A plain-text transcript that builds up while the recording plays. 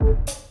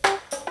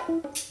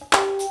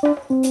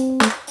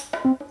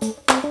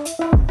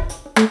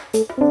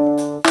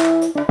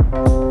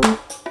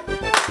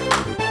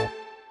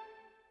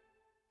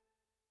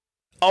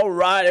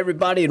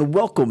everybody, and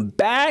welcome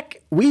back.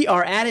 We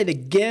are at it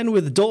again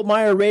with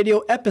Adultmeyer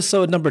Radio,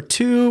 episode number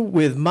 2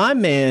 with my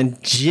man,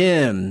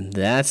 Jim.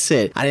 That's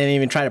it. I didn't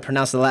even try to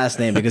pronounce the last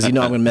name because you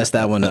know I'm going to mess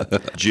that one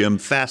up. Jim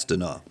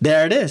Fastenau.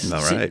 There it is.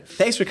 All right.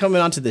 Thanks for coming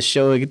on to the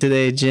show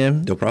today,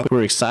 Jim. No problem.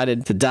 We're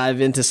excited to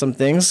dive into some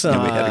things.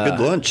 And we had a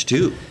good lunch,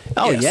 too.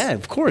 Oh, Yes. yeah,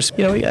 of course.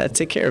 You know, we got to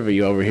take care of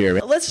you over here.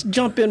 Let's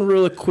jump in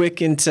real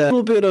quick into a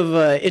little bit of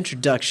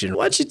introduction.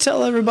 Why don't you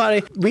tell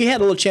everybody, we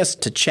had a little chance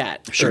to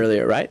chat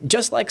earlier, right?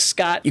 Just like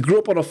Scott, you grew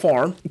up on a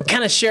farm.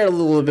 Kind of share a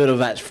little bit of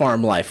that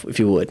farm life, if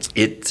you would.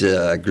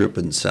 I grew up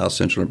in south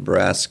central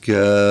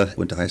Nebraska,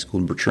 went to high school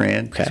in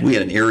Bertrand. Okay. So we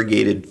had an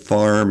irrigated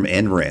farm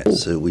and ranch,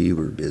 so we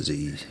were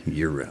busy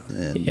year-round.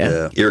 And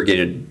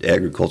irrigated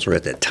agriculture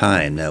at that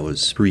time, that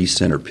was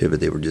pre-center pivot.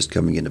 They were just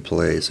coming into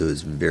play, so it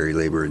was very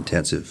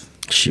labor-intensive.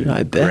 Shoot,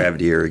 I bet.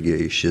 Gravity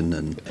irrigation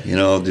and,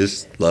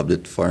 just loved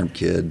it, farm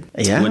kid.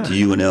 Yeah. Went to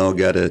UNL,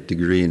 got a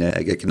degree in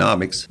ag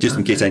economics, just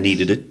in case I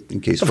needed it,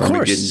 in case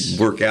farming didn't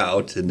work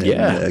out. And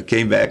then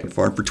came back and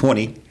farmed for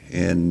 20.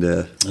 And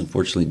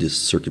unfortunately,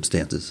 just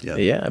circumstances.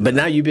 Yeah, but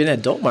now you've been at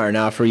Adultmeyer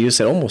now for, you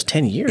said, almost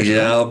 10 years. Yeah,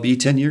 right? I'll be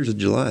 10 years in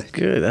July.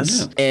 Good.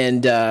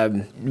 And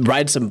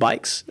ride some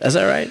bikes. Is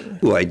that right?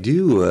 Oh, I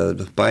do.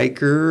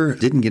 Biker.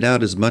 Didn't get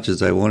out as much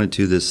as I wanted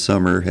to this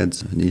summer. Had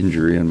an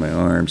injury on my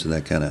arm, so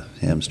that kind of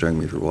hamstrung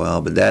me for a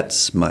while. But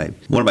that's one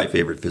of my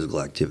favorite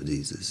physical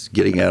activities is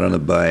getting out on a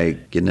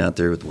bike, getting out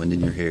there with the wind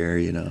in your hair,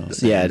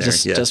 Yeah,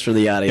 just for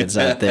the audience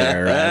out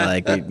there,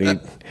 right?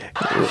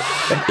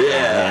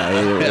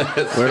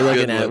 We're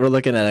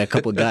looking at a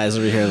couple guys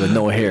over here with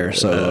no hair.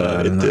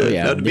 So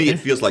to me, it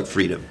feels like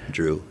freedom,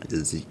 Drew.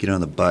 Is you get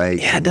on the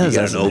bike. Yeah, it does.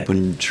 You got an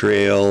open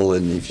trail,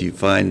 and if you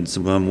find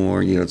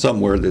somewhere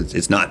that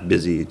it's not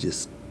busy,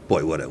 just.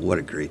 Boy, what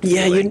a great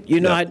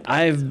feeling.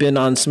 I've been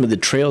on some of the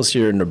trails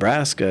here in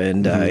Nebraska,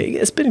 and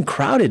it's been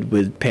crowded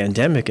with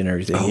pandemic and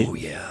everything. Oh,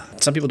 yeah.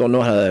 Some people don't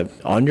know how to,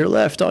 on your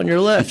left, and you're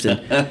like,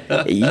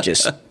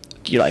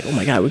 oh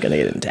my God, we're going to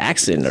get into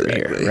accident over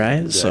here,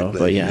 right? Exactly. So,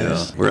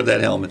 but wear that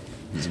helmet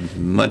as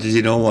much as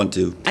you don't want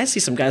to. I see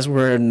some guys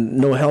wearing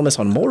no helmets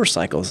on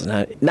motorcycles,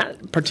 and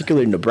not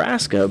particularly in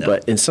Nebraska,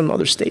 but in some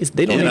other states,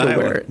 they don't even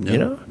wear it,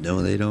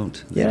 No, they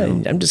don't.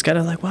 I'm just kind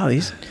of like, wow,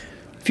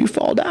 if you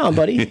fall down,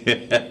 buddy,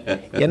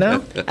 And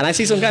I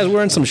see some guys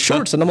wearing some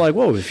shorts, and I'm like,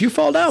 whoa, if you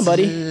fall down,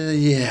 buddy.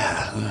 It's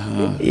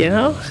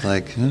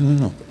like, I don't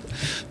know.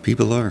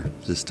 People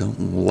just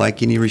don't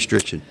like any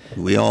restriction.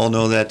 We all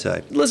know that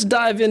type. Let's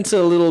dive into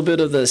a little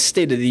bit of the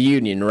State of the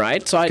Union,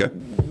 right? So I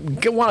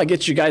want to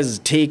get you guys'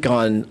 take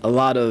on a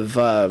lot of,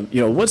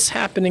 what's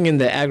happening in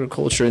the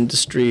agriculture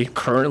industry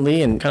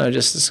currently and kind of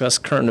just discuss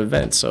current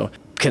events. So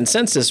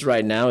consensus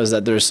right now is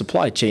that there's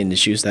supply chain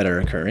issues that are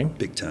occurring.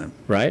 Big time.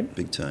 Right?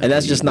 Big time. And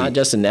that's just not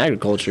just in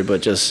agriculture,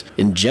 but just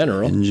in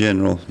general. In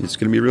general. It's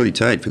going to be really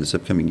tight for this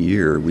upcoming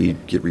year. We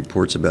get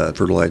reports about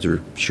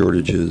fertilizer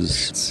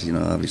shortages. It's,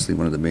 obviously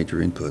one of the major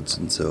inputs.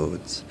 And so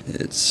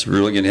it's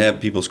really going to have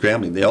people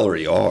scrambling. They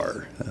already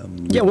are.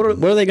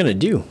 What are they going to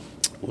do?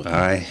 What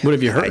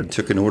have you heard? I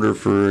took an order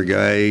for a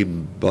guy,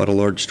 bought a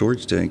large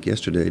storage tank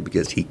yesterday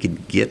because he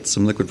could get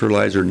some liquid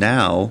fertilizer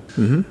now.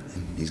 Mm-hmm.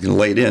 He's going to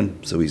lay it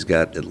in, so he's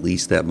got at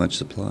least that much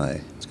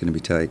supply. It's going to be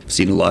tight. I've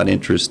seen a lot of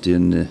interest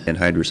in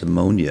anhydrous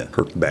ammonia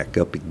perk back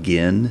up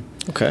again.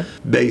 Okay.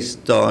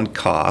 Based on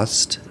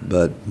cost,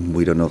 but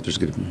we don't know if there's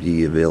going to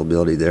be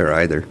availability there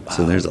either.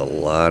 So there's a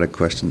lot of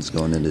questions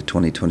going into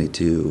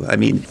 2022. I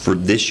mean, for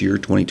this year,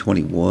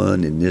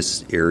 2021, in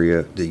this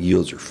area, the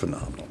yields are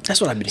phenomenal. That's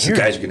what I've been hearing.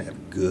 So guys are going to have a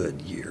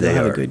good year. They'll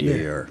have a good year.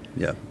 They are,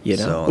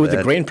 yeah. With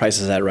the grain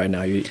prices at right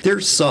now. They're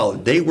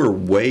solid. They were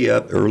way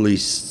up early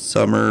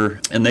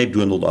summer, and they've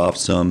dwindled off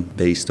some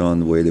based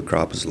on the way the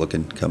crop is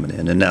looking coming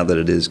in. And now that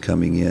it is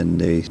coming in,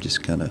 they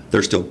just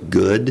they're still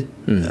good.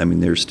 I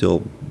mean, there's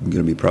still going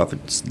to be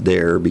profits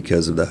there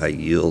because of the high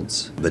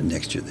yields. But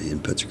next year, the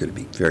inputs are going to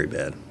be very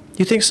bad.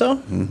 You think so?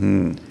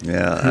 Mm-hmm.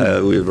 Yeah,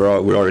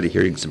 we're already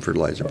hearing some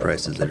fertilizer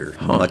prices that are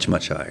much,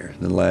 much higher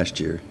than last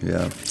year.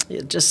 Yeah.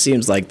 It just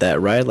seems like that,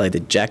 right? Like they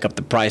jack up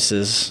the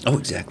prices. Oh,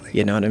 exactly.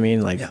 You know what I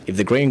mean? Like if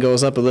the grain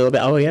goes up a little bit,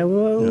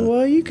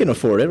 well, you can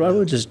afford it. Why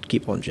would just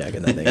keep on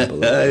jacking that thing up a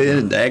little bit?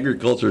 And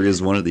agriculture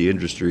is one of the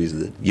industries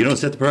that you don't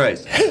set the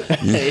price.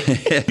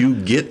 You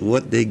get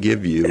what they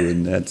give you,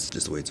 and that's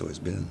just the way it's always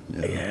been.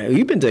 Yeah,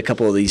 you've been to a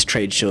couple of these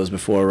trade shows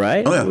before,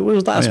 right? Oh, yeah. What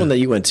was the last one that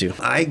you went to?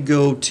 I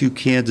go to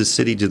Kansas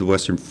City to the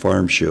Western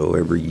Farm Show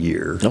every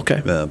year.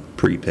 Okay.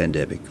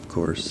 Pre-pandemic, of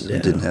course. Yeah. I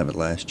didn't have it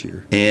last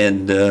year.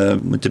 And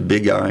went to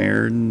Big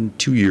Iron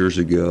 2 years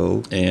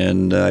ago,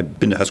 and I've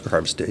been to Husker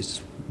Harvest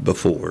Days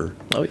before.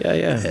 Oh,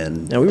 yeah.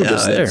 And we were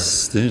just there.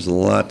 There's a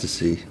lot to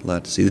see.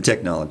 The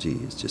technology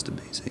is just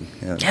amazing.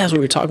 Yeah, that's what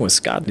we were talking with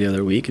Scott the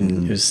other week,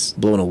 and he was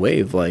blown away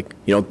of, like,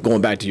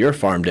 going back to your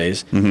farm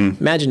days. Mm-hmm.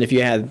 Imagine if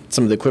you had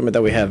some of the equipment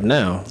that we have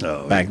now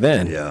back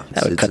then. Yeah.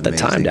 That would cut the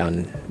time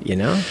down you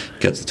know?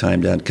 Cuts the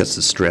time down, cuts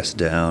the stress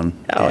down,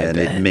 and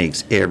it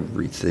makes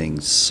everything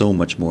so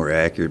much more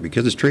accurate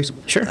because it's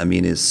traceable. Sure. I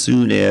mean, as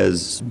soon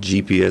as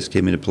GPS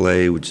came into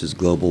play, which is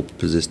global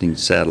positioning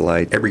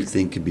satellite,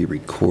 everything could be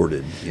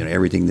recorded. You know,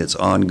 everything that's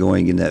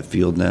ongoing in that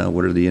field now,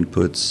 what are the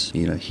inputs,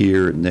 you know,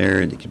 here and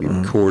there, and it can be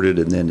recorded,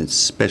 and then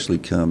especially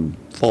come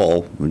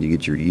fall when you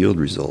get your yield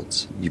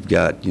results, you've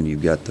got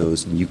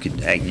those, and you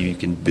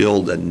can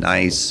build a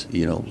nice,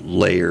 you know,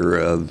 layer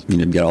of, you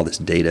know, you've got all this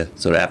data.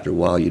 So after a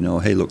while, you know,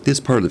 hey, look, this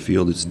part of the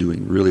field is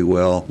doing really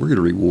well. We're going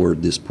to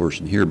reward this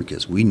portion here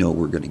because we know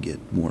we're going to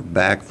get more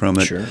back from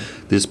it. Sure.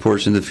 This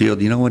portion of the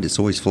field, you know what, it's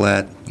always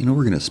flat. You know,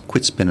 we're going to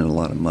quit spending a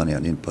lot of money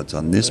on inputs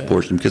on this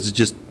portion because it's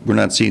just, we're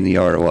not seeing the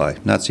ROI,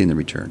 not seeing the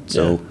return.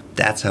 So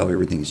that's how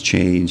everything's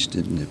changed,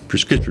 and the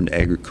prescription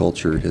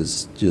agriculture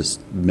has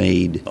just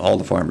made all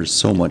the farmers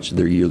so much,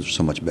 their yields are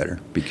so much better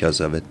because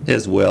of it,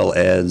 as well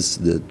as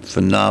the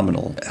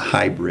phenomenal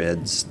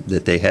hybrids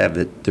that they have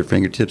at their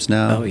fingertips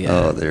now. Oh, yeah.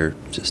 Oh, they're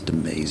just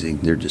amazing.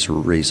 They're just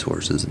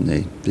racehorses, and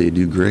they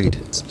do great.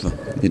 It's fun,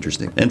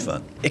 interesting and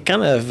fun. It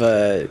kind of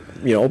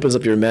opens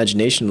up your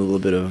imagination a little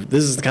bit of,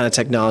 this is the kind of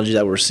technology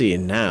that we're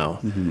seeing now.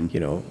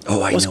 You know,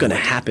 what's going to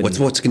happen?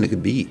 What's going to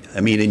be?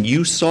 I mean, and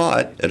you saw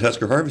it at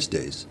Husker Harvest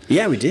Days.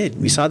 Yeah, we did.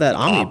 We saw that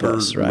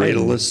omnibus, right?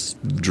 Radarless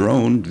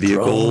drone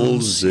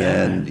vehicles,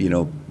 and you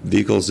know,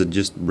 vehicles that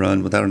just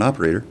run without an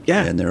operator.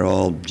 Yeah. And they're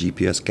all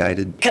GPS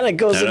guided. Kind of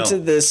goes into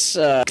this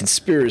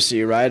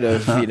conspiracy, right,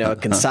 of, you know,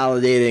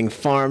 consolidating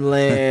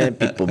farmland,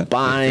 people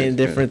buying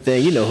different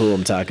things. You know who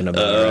I'm talking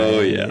about, Oh,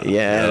 right? yeah.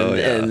 Yeah. Oh,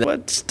 yeah. And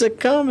what's to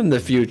come in the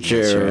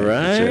future,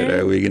 That's right.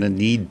 Are we going to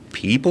need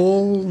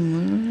people?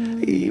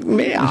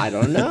 I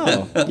don't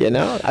know. You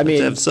know, I mean,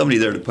 to have somebody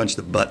there to punch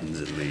the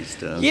buttons at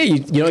least. Yeah,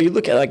 you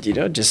look at, like, you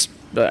know, just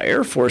the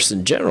Air Force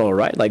in general,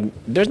 right? Like,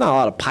 there's not a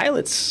lot of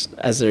pilots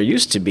as there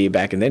used to be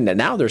back in then.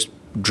 Now there's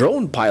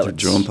drone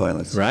pilots. Drone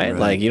pilots, right?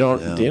 Like, you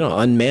don't, you know,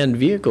 unmanned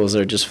vehicles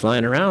are just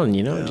flying around.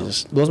 You know, it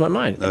just blows my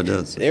mind. Oh, it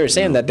does. They were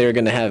saying that they're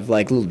going to have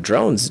like little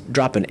drones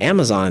dropping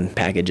Amazon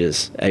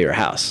packages at your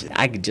house.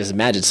 I could just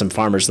imagine some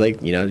farmers,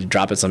 like, you know,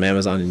 dropping some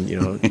Amazon, you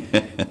know,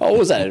 oh,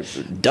 was that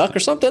a duck or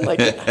something like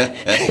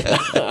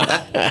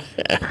that?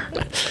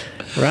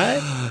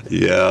 Right?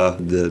 Yeah,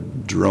 the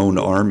drone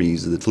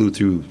armies that flew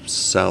through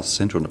south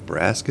central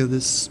Nebraska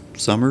this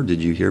summer.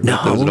 Did you hear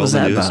about those? What was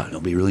that news? about?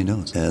 Nobody really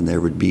knows. And there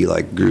would be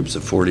like groups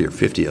of 40 or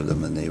 50 of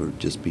them, and they would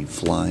just be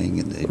flying,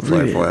 and they'd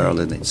fly for a while,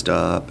 then they'd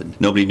stop,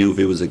 and nobody knew if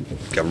it was a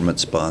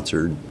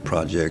government-sponsored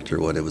project or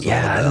what it was all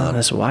about. Yeah, I know,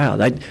 that's wild.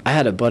 I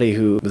had a buddy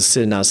who was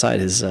sitting outside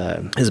his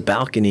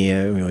balcony,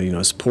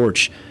 his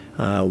porch,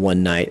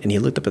 one night, and he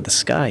looked up at the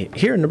sky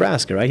here in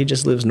Nebraska, right? He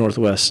just lives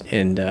northwest,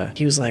 and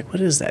he was like, "What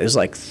is that?" It was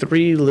like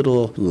 3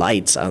 little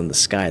lights out in the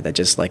sky that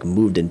just like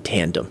moved in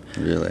tandem.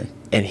 Really?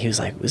 And he was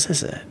like, "Was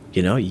this a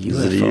UFO?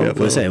 Was it a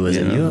UFO? Was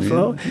it a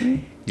UFO?" Yeah.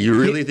 You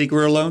really think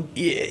we're alone?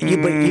 Yeah,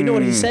 but you know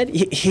what he said?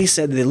 He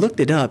said they looked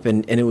it up,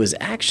 and it was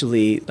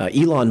actually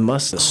Elon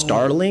Musk's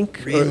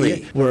Starlink.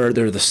 Really? Where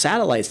there are the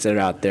satellites that are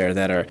out there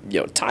that are,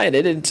 you know, tying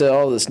it into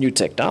all this new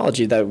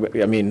technology that,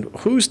 I mean,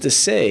 who's to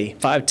say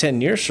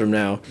 5-10 years from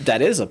now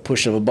that is a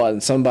push of a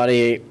button,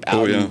 somebody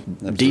out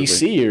in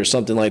D.C. or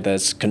something like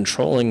that's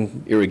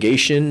controlling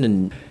irrigation,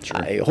 and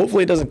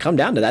hopefully it doesn't come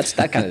down to that. That's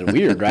that kind of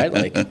weird, right?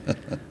 Like,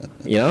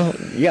 you know,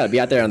 you got to be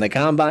out there on the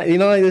combine. You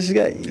know, like this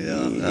guy.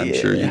 Yeah, I'm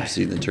sure you've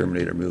seen the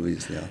Terminator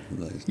movies. Yeah,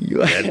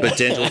 that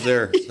potential's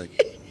there. It's like,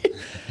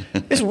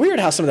 it's weird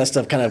how some of that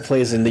stuff kind of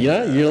plays in.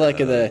 You're like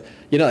in the,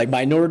 like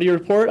Minority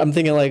Report. I'm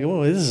thinking like,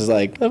 oh, this is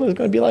like what it's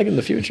going to be like in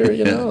the future.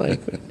 It's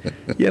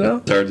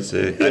hard to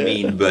say. I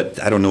mean,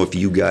 but I don't know if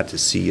you got to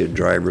see a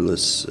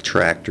driverless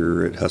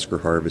tractor at Husker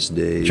Harvest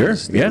Days. Sure.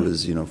 Yeah. It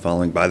was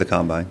following by the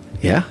combine.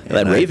 Yeah,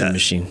 that Raven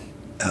machine.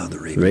 Oh, the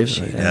Raven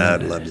machine. Yeah.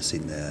 I'd love to have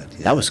seen that.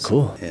 Yes. That was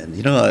cool. And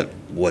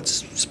what's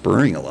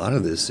spurring a lot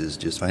of this is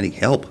just finding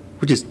help,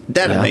 which is,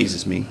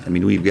 amazes me. I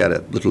mean, we've got a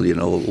literally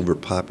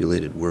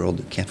overpopulated world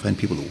that can't find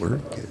people to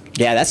work.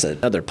 Yeah, that's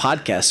another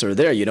podcast over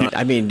there.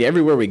 I mean,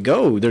 everywhere we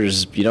go,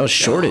 there's,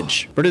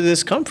 shortage. Where did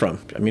this come from?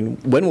 I mean,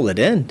 when will it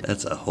end?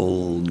 That's a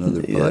whole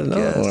nother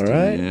podcast. All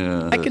right.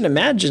 Yeah. I can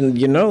imagine,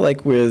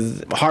 like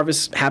with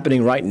harvest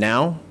happening right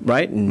now,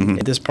 right, in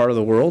this part of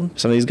the world,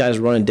 some of these guys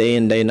running day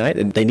in, day night,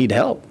 and they need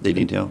help. They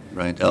need help,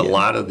 right? A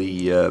lot of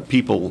the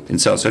people in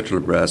south central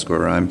Nebraska,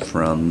 where I'm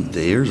from,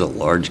 there's a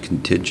large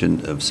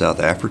contingent of South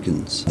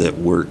Africans that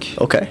work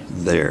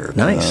there.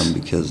 Nice.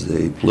 Because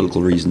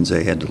political reasons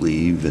they had to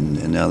leave,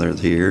 and now they're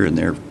here, and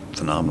they're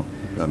phenomenal.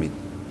 I mean,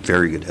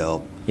 very good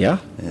help. Yeah,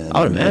 and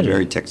I would imagine.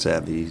 Very tech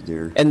savvy.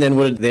 And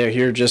then they're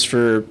here just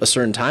for a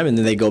certain time, and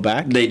then they go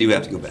back? They do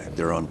have to go back.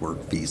 They're on work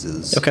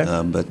visas. Okay.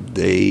 But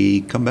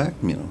they come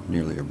back,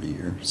 nearly every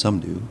year. Some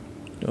do.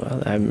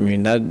 Well, I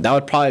mean, that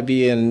would probably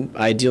be an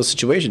ideal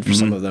situation for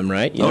some of them,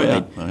 right?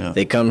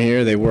 They come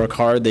here, they work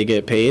hard, they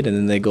get paid, and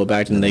then they go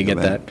back and they get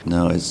that.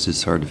 No, it's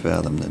just hard to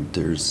fathom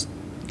that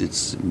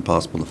it's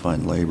impossible to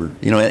find labor.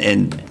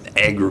 And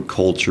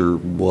agriculture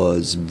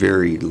was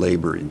very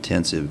labor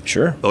intensive.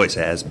 Sure. Always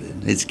has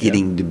been. It's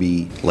getting to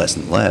be less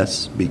and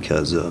less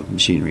because of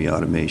machinery,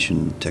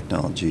 automation,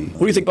 technology. What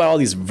do you think about all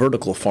these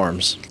vertical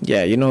farms?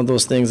 Yeah,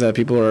 those things that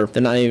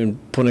they're not even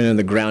putting in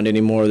the ground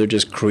anymore. They're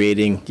just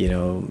creating,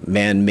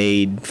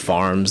 man-made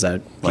farms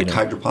that, like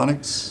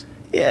hydroponics?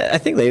 Yeah, I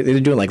think they're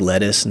doing like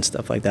lettuce and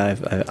stuff like that.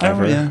 I've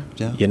heard.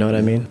 Yeah. You know what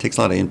I mean? It takes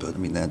a lot of input. I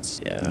mean, that's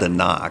the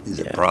knock. Is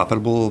it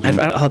profitable?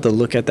 I'll have to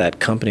look at that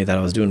company that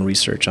I was doing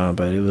research on,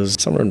 but it was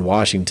somewhere in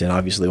Washington,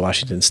 obviously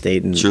Washington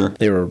State, and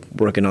they were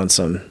working on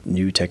some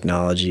new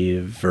technology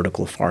of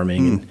vertical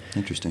farming.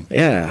 Interesting.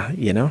 Yeah,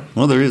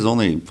 Well, there is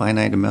only a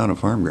finite amount of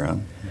farm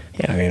ground.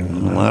 Yeah, I mean,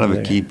 and a lot of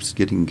it keeps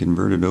getting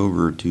converted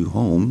over to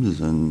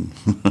homes and.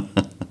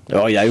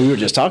 Oh, yeah, we were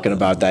just talking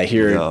about that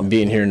here,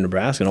 being here in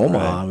Nebraska, in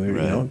Omaha.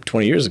 Right.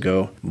 20 years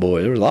ago,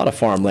 boy, there was a lot of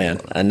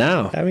farmland. And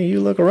now, I mean,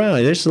 you look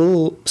around, there's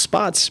little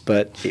spots,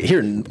 but here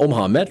in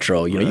Omaha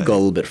Metro, you go a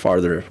little bit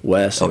farther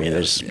west.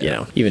 There's,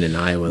 even in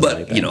Iowa. But,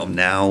 like that.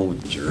 Now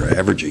you're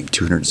averaging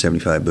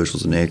 275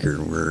 bushels an acre,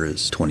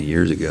 whereas 20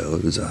 years ago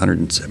it was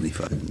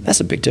 175. That's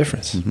a big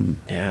difference. Mm-hmm.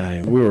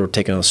 Yeah, we were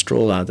taking a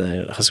stroll out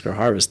the Husker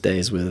Harvest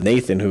Days with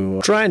Nathan, who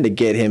was trying to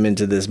get him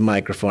into this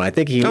microphone. I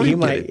think he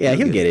might,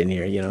 he'll get in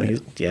here,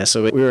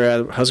 So we were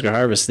at Husker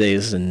Harvest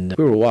Days, and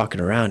we were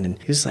walking around, and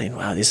he was like,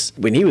 wow,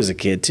 when he was a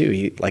kid, too,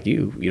 he, like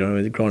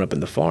growing up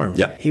in the farm,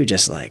 he was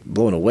just, like,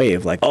 blown away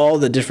of, like, all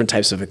the different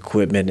types of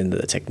equipment and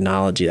the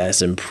technology that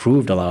has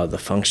improved a lot of the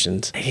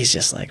functions. And he's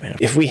just like, man,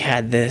 if we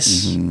had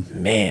this,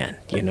 man,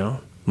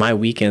 my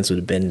weekends would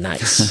have been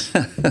nice.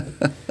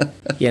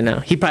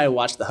 He probably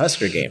watched the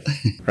Husker game,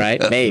 right?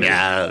 Maybe.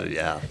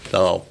 Yeah.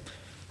 Oh.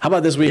 How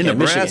about this weekend? In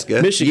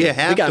Nebraska. Michigan.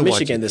 We got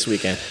Michigan this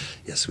weekend.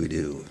 Yes, we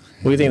do.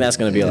 What do you think that's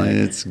going to be like?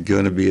 It's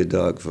going to be a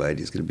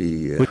dogfight. It's going to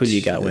be. Who do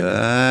you got winning?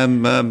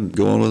 I'm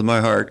going with my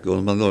heart, going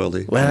with my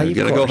loyalty. Well, you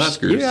got to go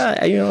Huskers.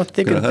 Yeah,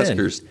 thick and thin.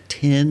 Huskers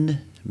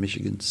 10,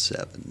 Michigan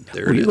 7.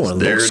 There You're it is. Going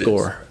low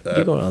score.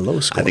 You're going a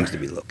low score. I think it's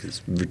going to be low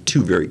because we're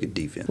two very good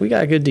defense. We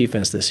got a good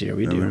defense this year.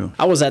 We do.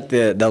 I was at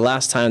the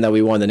last time that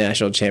we won the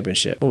national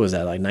championship. What was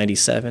that, like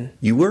 97?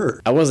 You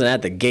were. I wasn't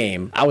at the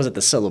game. I was at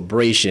the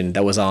celebration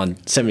that was on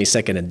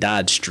 72nd and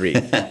Dodge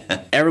Street.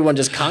 Everyone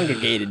just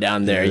congregated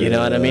down there. You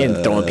know what I mean?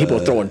 People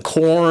throwing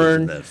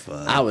corn. Isn't that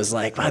fun? I was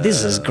like, wow,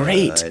 this is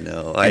great. I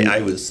know.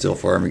 I was still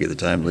farming at the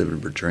time, living in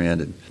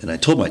Bertrand, and I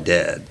told my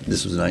dad,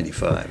 this was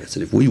 95, I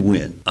said, if we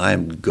win,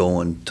 I'm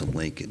going to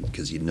Lincoln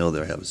because they'll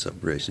have a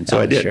celebration. So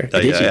I did. Sure.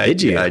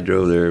 Did you? I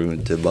drove there,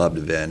 went to Bob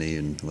Devaney,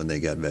 and when they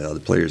got back, the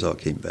players all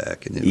came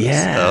back, and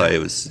it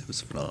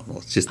was phenomenal.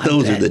 It's just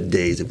those are the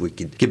days if we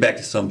could get back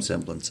to some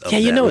semblance of that.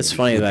 Yeah, it's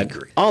funny about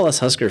all us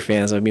Husker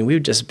fans. I mean,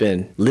 we've just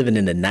been living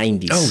in the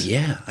 90s. Oh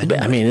yeah,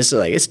 I mean, it's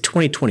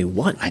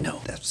 2021. I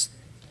know that's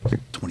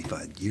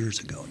 25 years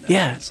ago now.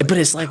 Yeah, but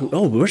it's like,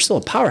 we're still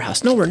a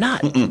powerhouse. No, we're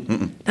not.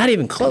 Not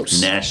even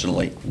close.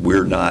 Nationally,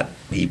 we're not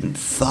even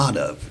thought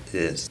of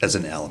as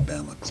an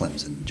Alabama,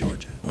 Clemson,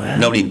 Georgia. Wow.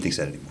 Nobody even thinks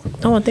that anymore.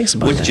 No one thinks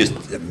about that. Which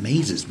just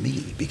amazes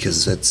me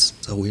because that's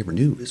all we ever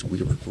knew is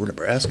we're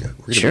Nebraska.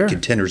 We're sure.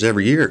 contenders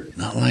every year.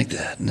 Not like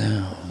that.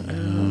 No.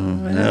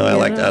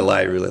 I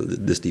lie. Really,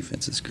 this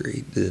defense is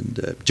great, and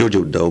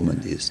JoJo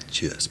Doman is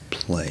just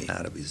playing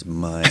out of his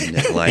mind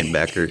at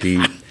linebacker.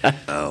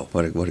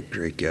 What a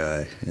great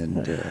guy,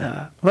 and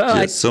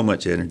just so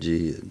much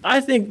energy.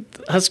 I think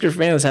Husker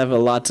fans have a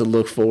lot to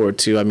look forward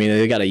to. I mean,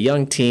 they got a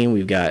young team.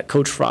 We've got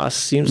Coach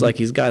Frost. Seems like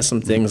he's got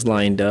some things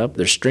lined up.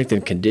 Their strength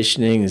and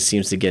conditioning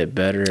seems to get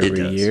better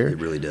every year. It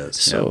really does.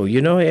 So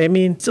I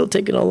mean, still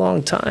taking a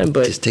long time,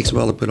 but it just takes a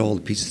while to put all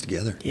the pieces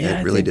together. Yeah,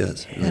 it really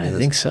does. I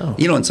think so.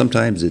 And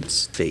sometimes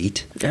it's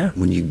fate. Yeah.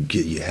 When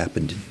you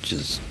happen to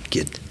just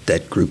get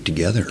that group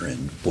together,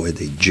 and boy,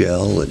 they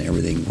gel and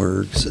everything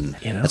works, and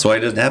that's why it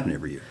doesn't happen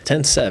every year.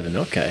 10-7,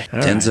 okay.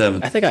 10-7.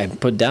 Right. I think I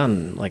put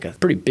down like a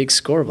pretty big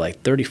score of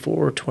like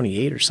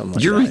 34-28 or something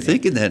like You're that. You're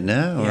rethinking that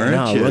now,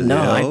 aren't you?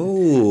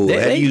 No.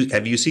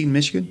 Have you seen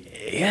Michigan?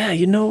 Yeah,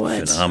 you know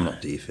what? Phenomenal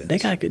defense. They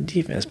got good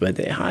defense, but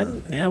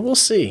we'll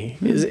see.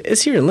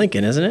 It's here in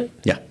Lincoln, isn't it?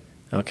 Yeah.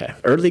 Okay.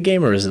 Early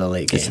game or is it a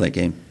late game? It's a late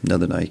game.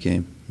 Another night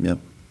game. Yep.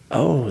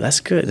 Oh, that's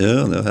good.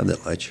 Yeah, they'll have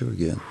that light show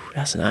again.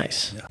 That's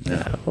nice.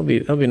 Yeah.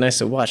 It'll be nice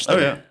to watch. Oh,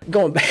 yeah.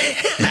 Going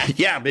back.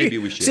 Yeah, maybe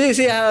we should.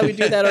 See how we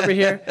do that over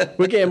here?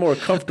 We're getting more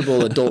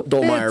comfortable at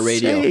Dolmeyer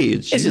Radio.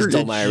 It's just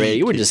Dolmeyer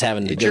Radio. We're just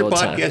having a good old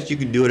time. It's your podcast. You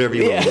can do whatever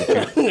you want.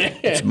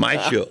 It's my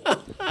show.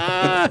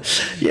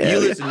 You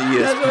listen to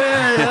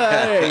ESPN.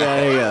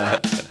 There you go.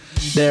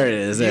 There it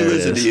is. You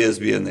listen to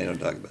ESPN, they don't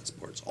talk about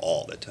sports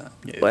all the time.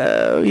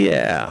 Well,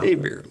 yeah. They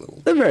veer a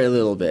little. A very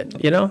little bit,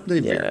 They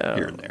veer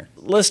here and there.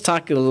 Let's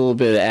talk a little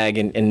bit of ag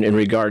in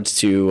regards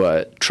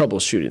to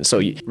troubleshooting.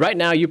 So right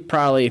now, you're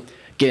probably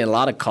getting a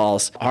lot of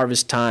calls.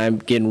 Harvest time,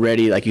 getting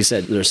ready. Like you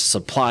said, there's a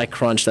supply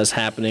crunch that's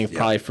happening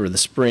probably for the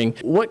spring.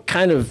 What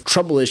kind of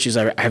trouble issues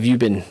have you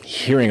been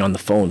hearing on the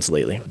phones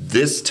lately?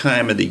 This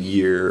time of the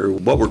year,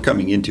 what we're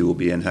coming into will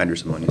be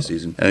anhydrous ammonia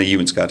season. I think you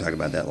and Scott talked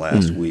about that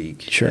last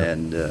week. Sure.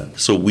 And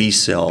so we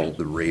sell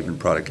the Raven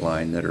product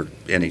line that are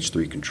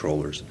NH3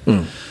 controllers.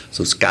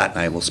 So Scott and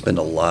I will spend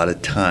a lot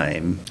of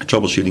time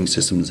troubleshooting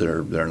systems that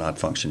are not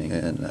functioning.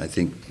 And I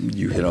think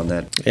you hit on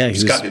that. Yeah,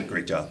 Scott did a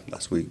great job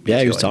last week.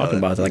 Yeah, he was talking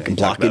about like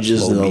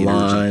blockages in the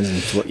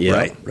lines.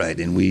 Right.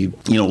 And we,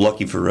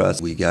 lucky for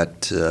us, we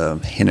got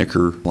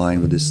Henniker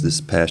line with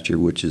this past year,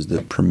 which is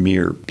the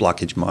premier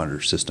blockage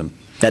monitor system.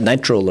 That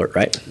Nitro Alert,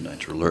 right?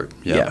 Nitro Alert,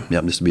 yeah.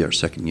 This will be our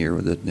second year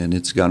with it, and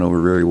it's gone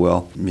over very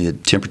well. We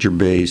had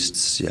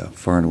temperature-based,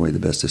 far and away the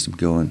best system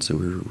going, so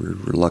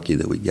we're lucky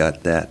that we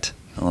got that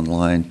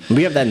online.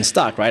 We have that in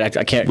stock, right?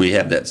 I can't. We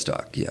have that in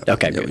stock, yeah.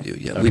 Okay, yeah, good. we do.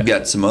 Yeah, okay.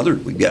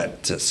 We've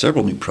got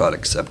several new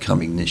products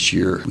upcoming this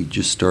year. We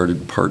just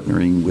started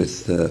partnering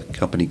with a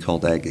company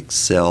called Ag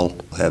Excel.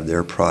 We'll have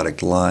their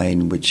product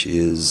line, which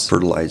is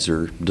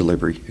fertilizer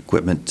delivery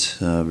equipment,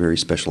 very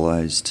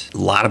specialized. A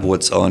lot of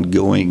what's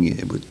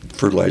ongoing with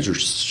fertilizer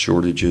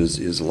shortages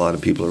is a lot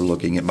of people are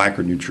looking at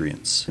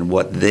micronutrients, and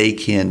what they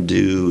can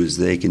do is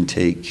they can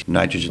take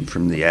nitrogen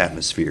from the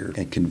atmosphere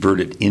and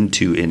convert it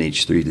into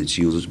NH3 that's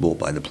usable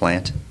by the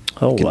plant.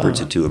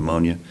 Converts it to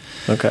ammonia.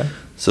 Okay.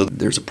 So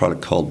there's a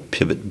product called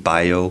Pivot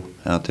Bio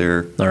out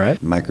there. All right.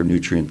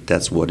 Micronutrient,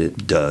 that's what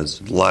it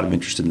does. A lot of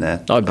interest in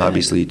that.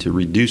 Obviously, to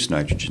reduce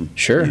nitrogen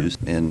use.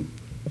 And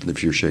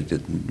if you're sick,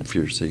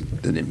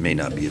 then it may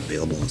not be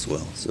available as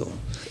well.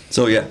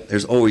 So yeah,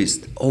 there's always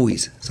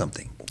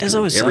something. There's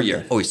always every something.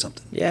 year, always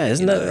something. Yeah,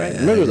 isn't that right?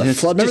 Remember the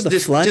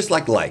flood? Just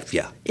like life,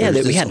 yeah. Yeah,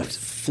 we had a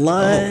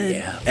flood. Oh,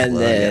 yeah. And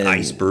then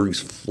icebergs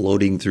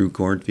floating through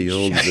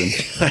cornfields.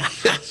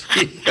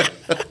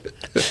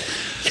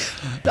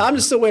 I'm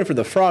just still waiting for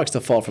the frogs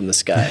to fall from the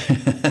sky.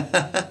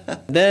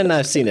 Then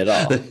I've seen it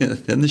all.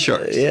 Then the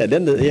sharks. Yeah,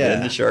 then the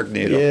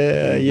Sharknado.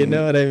 Yeah, you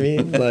know what I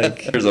mean?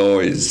 Like there's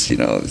always,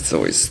 it's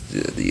always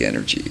the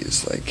energy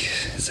is like,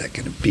 is that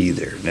going to be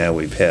there? Now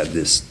we've had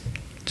this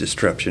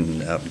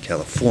disruption out in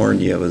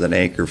California with an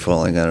anchor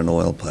falling on an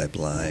oil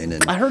pipeline.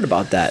 And I heard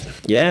about that.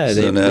 Yeah,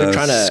 so they're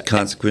trying to.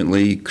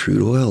 Consequently,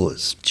 crude oil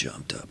has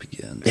jumped up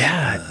again.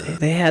 Yeah,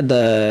 they had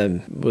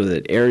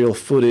aerial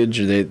footage,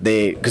 or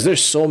they because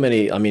there's so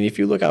many. I mean, if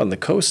you look out on the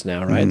coast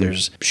now, right?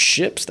 There's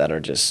ships that are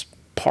just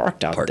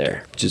parked out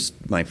there.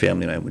 Just my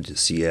family and I went to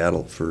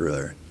Seattle for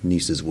our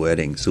niece's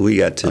wedding, so we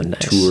got to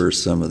nice. tour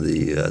some of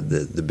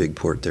the big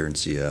port there in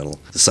Seattle.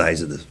 The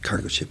size of the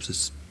cargo ships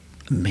is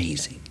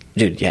amazing.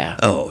 Dude, yeah.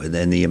 Oh, and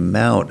then the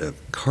amount of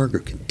cargo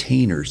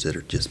containers that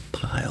are just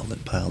piled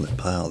and piled and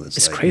piled.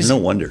 It's like, crazy. No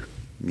wonder,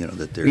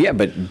 that they're... Yeah,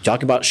 but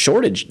talk about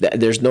shortage.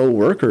 There's no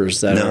workers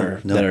that are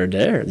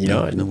there,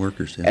 No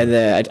workers, yeah. And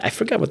then I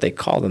forgot what they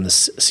call them, the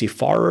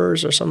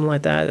seafarers or something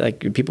like that,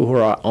 like people who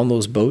are on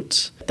those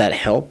boats that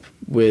help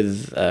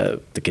with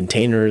the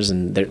containers,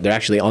 and they're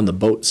actually on the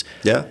boats.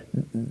 Yeah.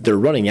 They're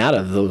running out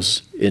of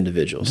those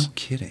individuals. No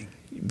kidding.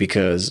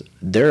 Because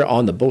they're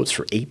on the boats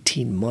for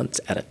 18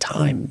 months at a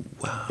time.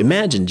 Oh, wow.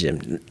 Imagine,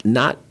 Jim,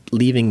 not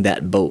leaving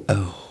that boat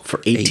for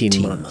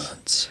 18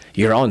 months.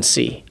 You're on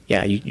sea.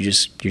 Yeah, you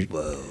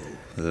Whoa.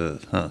 No,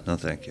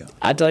 thank you.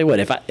 I tell you what,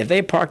 if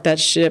they parked that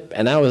ship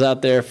and I was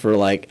out there for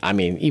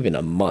even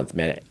a month,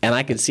 man, and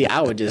I could see,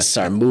 I would just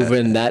start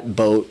moving that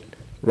boat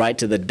right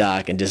to the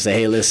dock and just say,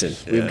 hey, listen,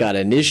 we've got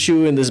an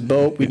issue in this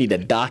boat. We need to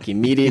dock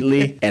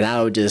immediately. And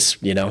I would just,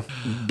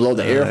 blow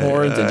the air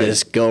horns and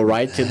just go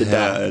right to the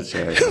dock. That's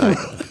right.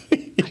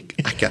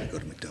 I got to go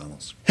to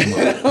McDonald's. Come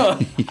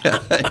on.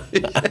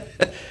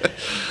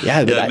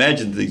 Yeah,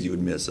 imagine the things you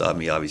would miss. I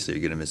mean, obviously,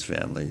 you're going to miss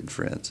family and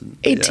friends. And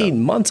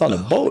 18 months on a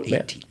boat,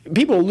 man.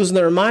 People are losing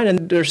their mind,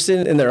 and they're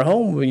sitting in their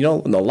home, in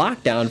the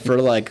lockdown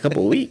for like a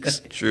couple of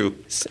weeks. True.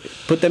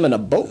 Put them in a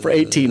boat for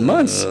 18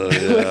 months.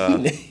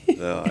 No,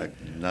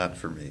 not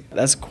for me.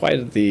 That's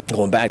quite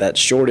going back, that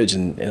shortage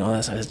and all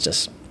that stuff.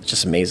 It's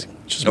just amazing.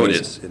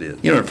 It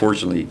is.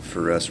 Unfortunately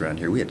for us around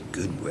here, we had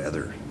good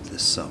weather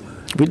this summer.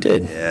 We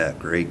did. Yeah,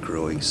 great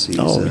growing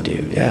season. Oh, we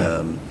do,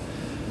 yeah.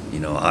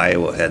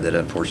 Iowa had that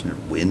unfortunate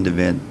wind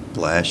event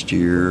last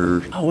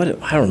year. Oh,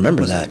 I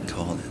remember that. What was it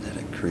called? It had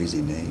a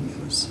crazy name.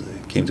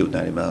 It came to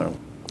 90 mile.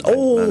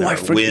 I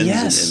forget.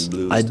 Yes,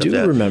 and I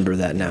do remember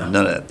that now.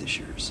 None of that this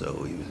year.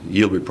 So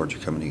yield reports are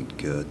coming in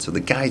good. So the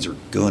guys are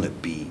going to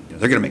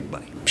they're going to make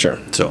money. Sure.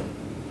 So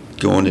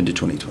going into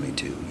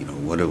 2022,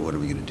 what are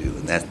we going to do?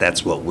 And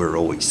that's what we're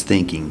always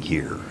thinking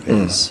here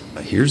is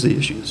here's the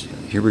issues.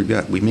 Here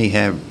we may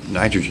have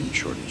nitrogen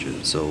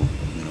shortages. So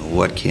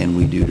what can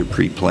we do to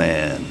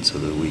pre-plan so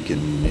that we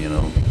can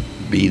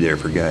be there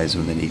for guys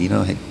when they need.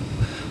 Hey,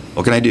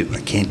 what can I do? I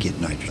can't get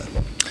nitrogen.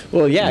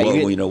 Well, yeah.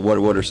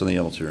 What are some of the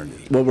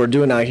alternatives? What we're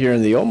doing out here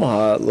in the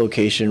Omaha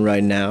location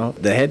right now,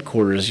 the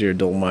headquarters here at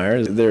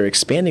Dolmeyer, they're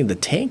expanding the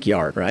tank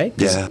yard, right?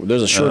 Yeah.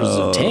 There's a shortage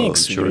of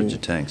tanks. Shortage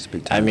of tanks,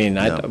 big time.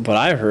 What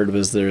I heard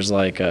was there's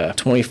like a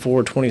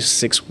 24,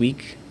 26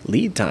 week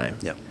lead time.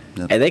 Yeah.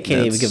 And they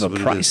can't even give a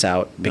price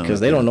out because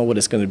they don't know what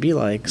it's going to be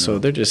like. No. So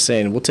they're just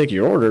saying, we'll take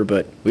your order,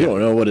 but we don't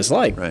know what it's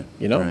like. Right.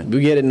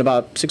 We get it in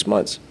about 6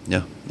 months.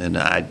 Yeah. And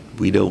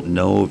we don't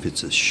know if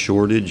it's a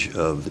shortage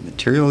of the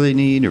material they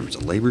need or if it's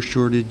a labor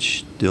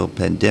shortage, still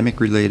pandemic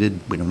related.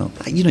 We don't know.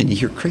 You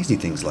hear crazy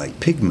things like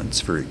pigments,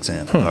 for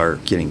example, are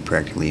getting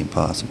practically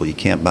impossible. You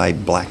can't buy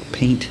black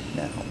paint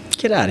now.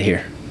 Get out of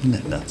here. Isn't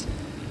that nuts?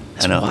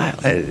 That's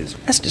wild. It is.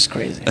 That's just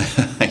crazy.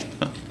 I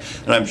know.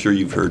 And I'm sure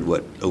you've heard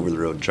what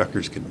over-the-road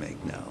truckers can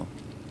make now.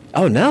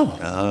 Oh, no.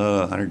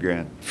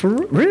 $100,000. For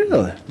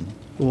really?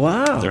 Mm-hmm.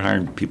 Wow. They're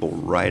hiring people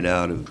right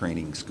out of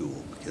training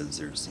school because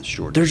there's a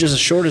shortage. There's just a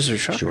shortage of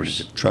truckers. Shortage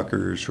of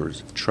truckers, shortage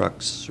of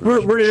trucks.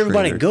 Where did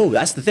everybody go?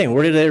 That's the thing.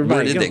 Where did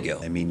everybody go? Where did they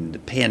go? I mean, the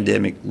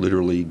pandemic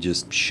literally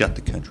just shut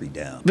the country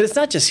down. But it's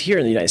not just here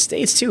in the United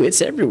States, too.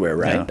 It's everywhere,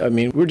 right? Yeah. I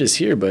mean, we're just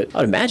here, but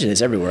I'd imagine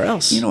it's everywhere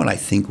else. And I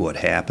think what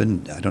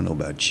happened, I don't know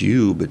about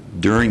you, but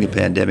during the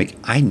pandemic,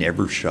 I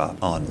never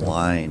shopped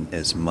online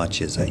as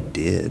much as I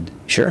did.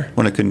 Sure.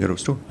 When I couldn't go to a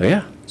store. Oh,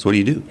 yeah. So what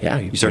do? Yeah.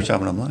 You start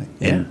shopping online.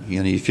 Yeah.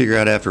 And you figure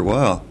out after a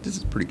while, this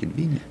is pretty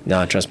convenient.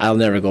 No, trust me, I'll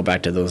never go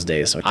back to those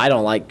days. So I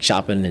don't like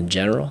shopping in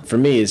general. For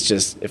me, it's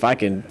just if I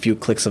can, a few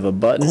clicks of a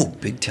button. Oh,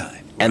 big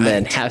time. And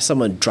then have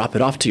someone drop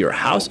it off to your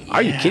house.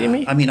 Are you kidding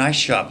me? I mean, I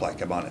shop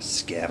like I'm on a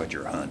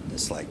scavenger hunt.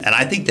 It's like, and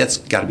I think that's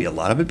got to be a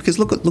lot of it because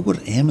look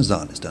what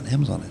Amazon has done.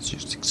 Amazon has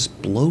just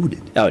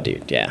exploded. Oh,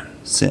 dude, yeah.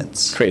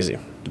 Since crazy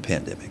the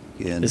pandemic.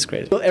 And it's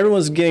crazy. Well,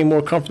 everyone's getting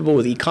more comfortable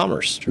with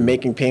e-commerce,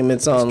 making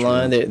payments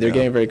online. They're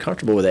getting very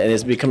comfortable with it, and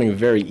it's becoming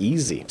very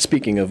easy.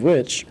 Speaking of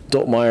which,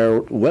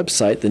 Doltmeyer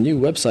website, the new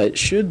website,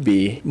 should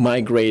be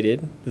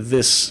migrated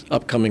this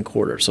upcoming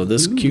quarter. So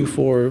this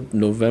Q4,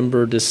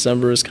 November,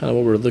 December is kind of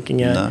what we're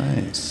looking at.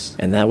 Nice.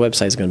 And that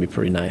website is going to be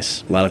pretty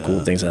nice. A lot of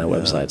cool things on that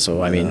website.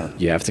 So, I mean,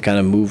 you have to kind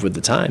of move with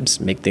the times,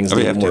 make things a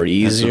little more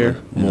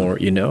easier, more,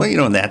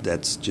 Well, and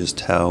that's just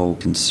how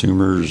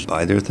consumers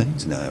buy their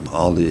things now.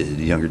 All the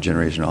younger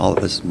generation, all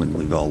of us, when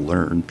we've all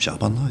learned,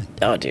 shop online.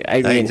 Oh, dude.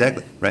 I mean,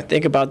 exactly. Right.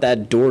 Think about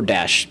that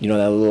DoorDash,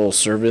 that little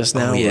service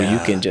now where you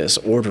can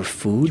just order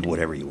food.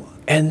 Whatever you want.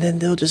 And then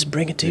they'll just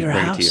bring it to your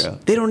house.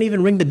 They don't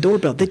even ring the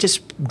doorbell. They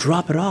just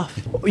drop it off.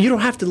 You don't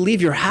have to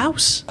leave your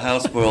house. How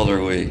spoiled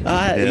are we?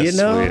 Yes,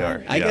 we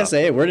are. I guess,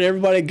 hey, where did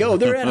everybody go?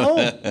 They're at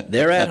home.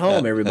 They're at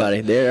home,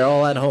 everybody. They're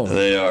all at home.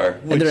 They are.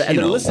 And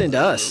they're listening to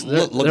us.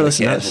 Look at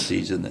the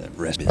casualties in the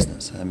rest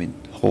business. I mean,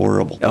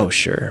 horrible. Oh,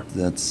 sure.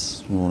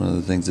 That's one of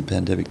the things the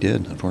pandemic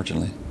did,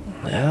 unfortunately.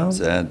 Well,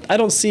 sad. I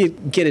don't see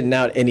it getting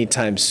out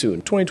anytime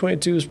soon.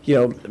 2022 is,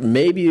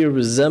 maybe a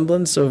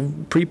resemblance of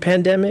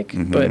pre-pandemic,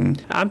 but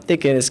I'm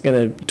thinking it's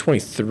going to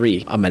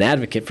 23. I'm an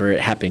advocate for it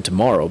happening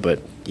tomorrow,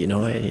 but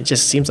it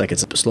just seems like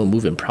it's a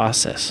slow-moving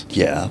process.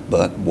 Yeah,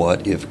 but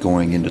what if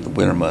going into the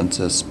winter months,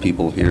 as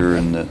people here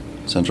in the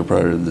central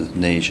part of the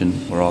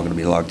nation, we're all going to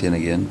be locked in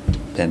again?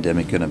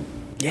 Pandemic going to...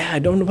 Yeah,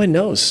 nobody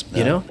knows,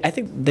 I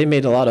think they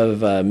made a lot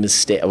of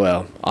mistakes.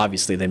 Well,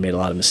 obviously they made a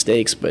lot of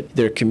mistakes, but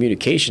their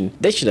communication,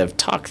 they should have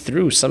talked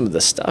through some of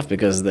the stuff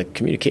because the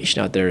communication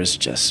out there is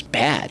just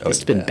bad.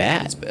 It's been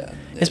bad. It's bad.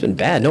 It's been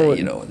bad. No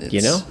one,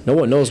 no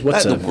one knows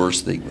what's the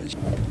worst thing was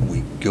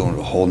we go into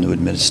a whole new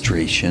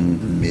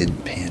administration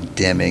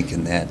mid-pandemic,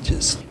 and that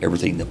just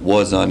everything that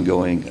was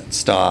ongoing got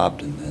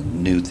stopped, and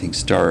then new things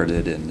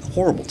started, and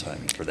horrible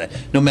timing for that.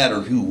 No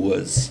matter who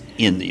was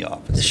in the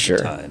office at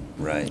the time,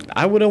 right?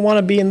 I wouldn't want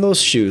to be in those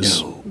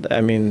shoes. No.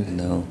 I mean,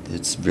 no,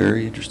 it's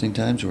very interesting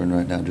times we're in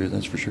right now, Drew.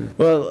 That's for sure.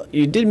 Well,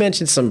 you did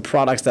mention some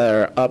products that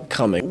are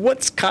upcoming.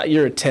 What's caught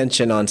your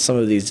attention on some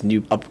of these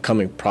new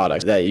upcoming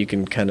products that you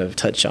can kind of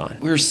touch on?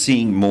 We're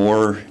seeing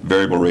more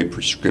variable rate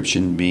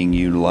prescription being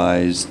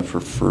utilized for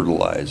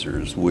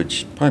fertilizers,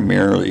 which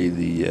primarily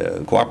the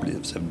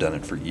cooperatives have done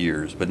it for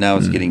years, but now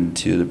it's getting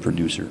to the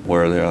producer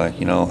where they're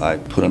like, I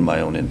put in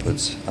my own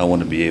inputs. I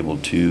want to be able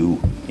to,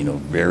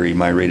 vary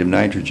my rate of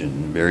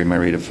nitrogen, vary my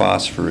rate of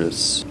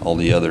phosphorus, all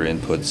the other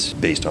inputs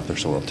based off their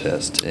soil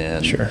test.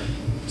 And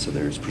so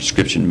there's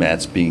prescription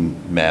maps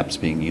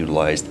being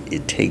utilized.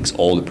 It takes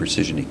all the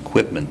precision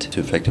equipment to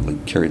effectively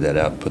carry that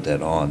out and put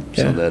that on. Yeah.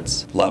 So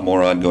that's a lot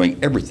more ongoing.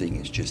 Everything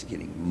is just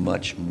getting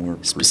much more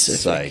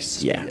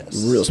precise. Yeah,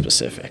 real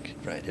specific.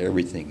 Right.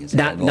 Everything is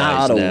not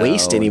out of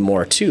waste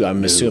anymore too.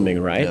 I'm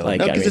assuming, right? No,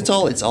 because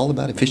it's all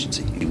about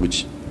efficiency,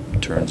 which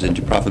turns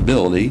into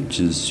profitability,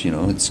 which is,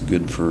 it's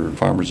good for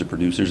farmers and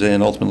producers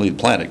and ultimately the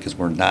planet, because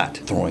we're not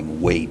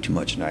throwing way too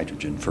much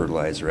nitrogen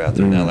fertilizer out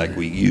there now like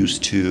we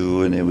used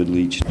to, and it would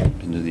leach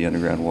into the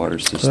underground water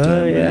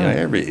system.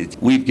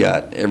 We've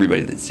got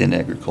everybody that's in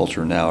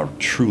agriculture now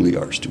truly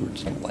are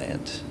stewards of the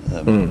land,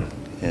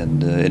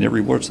 and it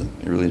rewards them.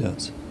 It really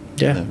does.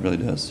 Yeah. It really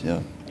does,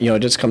 yeah. It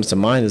just comes to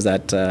mind is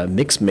that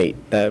mixed mate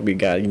that we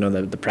got,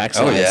 the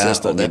Praxide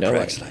system.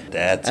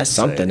 That's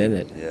something, isn't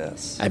it?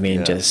 Yes. I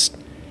mean, just...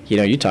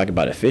 you talk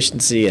about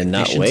efficiency and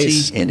not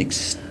waste. And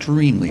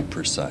extremely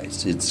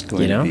precise. It's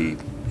going to be,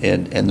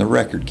 and the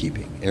record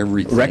keeping,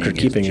 everything. Record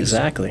keeping,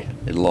 exactly.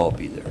 It'll all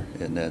be there,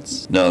 and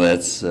that's.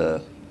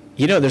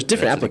 there's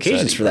different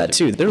applications for that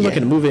too. They're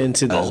looking to move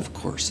into the golf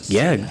courses.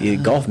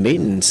 Golf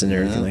maintenance and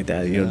everything like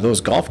that.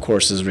 Those golf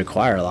courses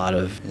require a lot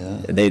of.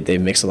 They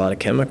mix a lot of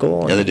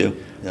chemical. Yeah, they do.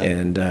 Yeah.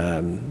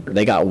 And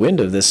they got wind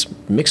of this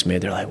mix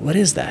made. They're like, "What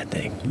is that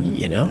thing?"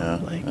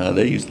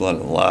 They use a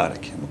lot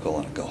of chemical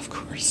on a golf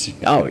course.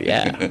 Oh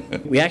yeah,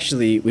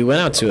 we went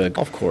out to a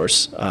golf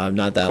course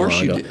not that long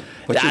ago. Did.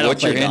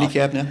 What's your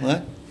handicap now?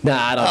 What? Nah,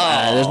 I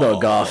don't. There's no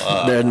golf.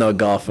 There's no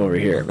golf over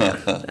here, man.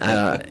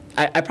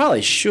 I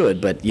probably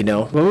should, but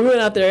when we went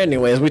out there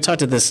anyways, we talked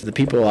to the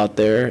people out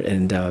there,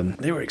 and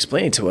they were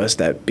explaining to us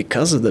that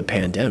because of the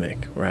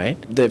pandemic, right,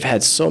 they've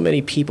had so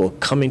many people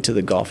coming to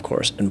the golf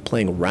course and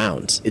playing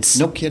rounds. It's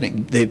no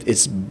kidding.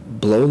 It's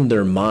blown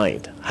their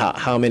mind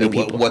how many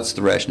people. What's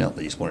the rationale?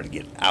 They just wanted to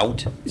get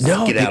out?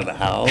 No, get out of the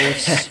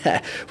house?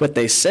 What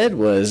they said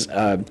was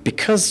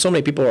because so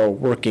many people are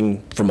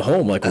working from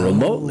home, like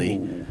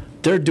remotely,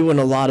 they're doing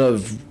a lot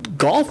of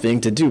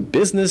golfing to do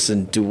business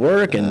and do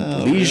work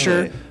and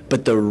leisure. Really?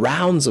 But the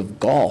rounds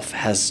of golf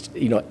has,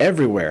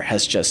 everywhere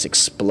has just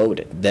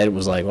exploded. That it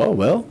was like, oh,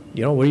 well,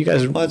 what are you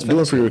guys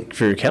doing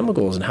for your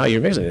chemicals and how you're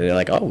mixing it? They're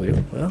like,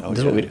 this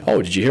is what we do.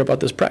 Oh, did you hear about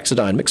this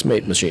Praxidine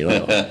mix-mate machine?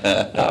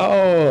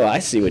 Oh, I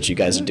see what you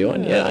guys are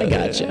doing. Yeah, I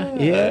got you.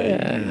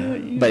 Yeah.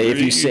 But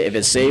if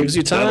it saves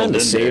you time,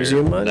 it saves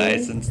you money.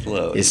 Nice and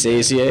slow. It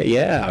saves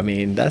you, I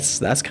mean, that's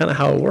kind of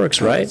how it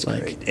works, right? That's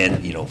great.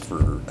 And,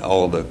 for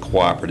all the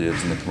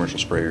cooperatives and the commercial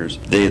sprayers,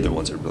 they're the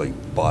ones that really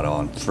bought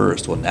on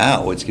first. Well,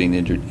 now it's getting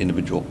into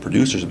individual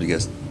producers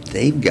because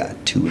they've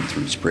got 2 and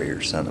 3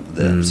 sprayers,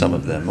 some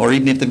of them, or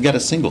even if they've got a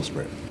single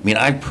sprayer. I mean,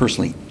 I've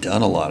personally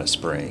done a lot of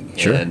spraying.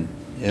 Sure. And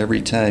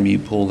every time you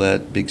pull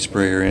that big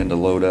sprayer in to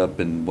load up,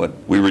 and what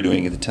we were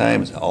doing at the time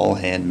was all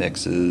hand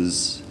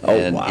mixes. Oh,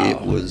 and wow.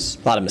 It was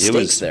a lot of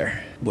mistakes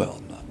there. Well,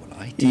 not what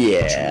I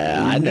did.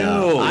 Yeah, I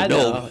know.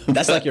 No.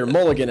 That's like your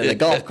mulligan in the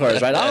golf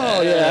course, right?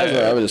 Oh,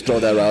 yeah, I would just throw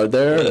that out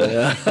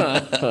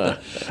there.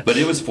 But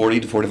it was 40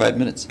 to 45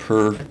 minutes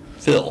per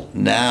fill.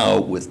 Now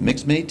with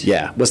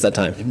Mixmate, what's that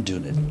time? I'm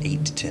doing it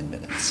 8 to 10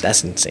 minutes.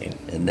 That's insane.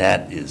 And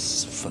that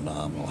is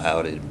phenomenal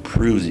how it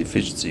improves the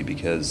efficiency,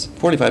 because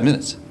 45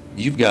 minutes,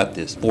 you've got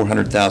this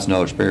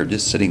 $400,000 sprayer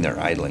just sitting there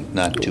idling,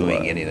 not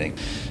doing anything.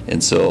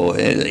 And so,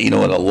 and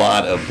a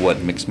lot of what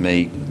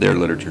Mixmate, their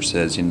literature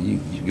says, you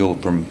go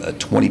from a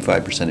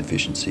 25%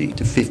 efficiency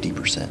to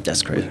 50%.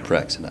 That's crazy. With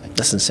Praxidine.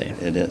 That's insane.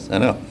 It is. I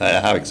know.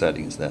 How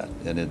exciting is that?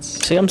 And it's.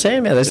 See what I'm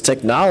saying, man? There's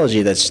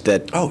technology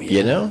that. Oh,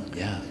 yeah.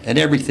 Yeah. And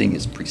everything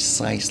is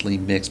precisely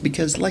mixed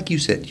because, like you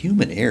said,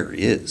 human error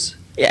is.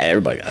 Yeah,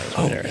 everybody got his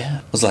own error.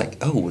 Yeah. I was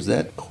like, was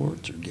that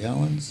quarts or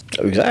gallons?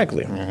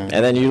 Exactly. And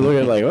then you look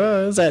at it like,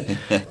 well, is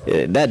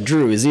that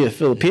Drew? Is he a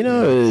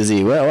Filipino? Or is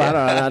he? Well,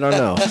 I don't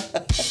know.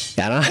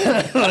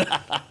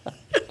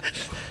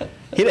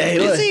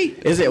 Is he?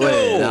 Is it?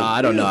 No,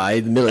 I don't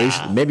know. Middle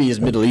Eastern. Maybe he's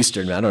Middle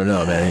Eastern. I don't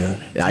know,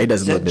 man. He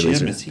doesn't look Middle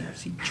Eastern. Is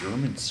he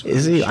German?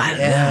 Is he? I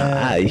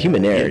don't know.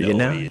 Human error,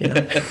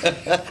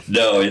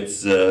 No,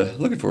 it's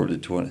looking forward to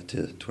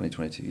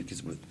 2022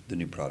 because with the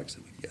new products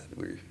that we've got,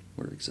 we're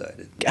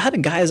excited. How do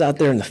guys out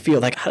there in the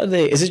field,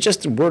 is it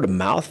just word of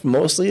mouth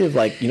mostly of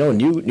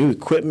new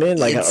equipment?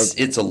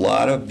 It's a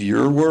lot of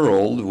your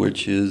world,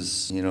 which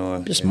is,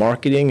 just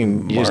marketing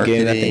and just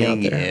getting that thing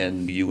out there.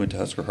 And you went to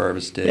Husker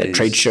Harvest Days. Yeah,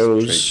 trade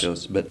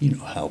shows. But you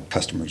know how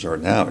customers are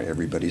now.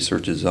 Everybody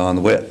searches on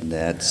the web. And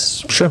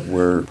that's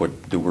where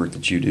the work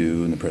that you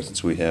do and the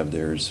presence we have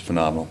there is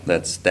phenomenal.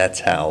 That's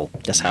how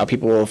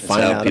people will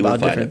find out about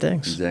different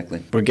things.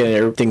 Exactly. We're getting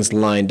everything's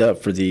lined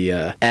up for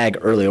the Ag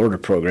Early Order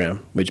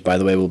Program, which, by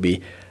the way, will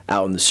be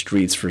out in the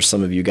streets for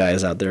some of you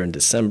guys out there in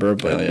December.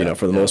 But,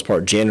 for the most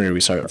part, January,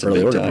 we start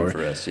early order. Time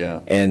for us,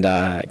 yeah.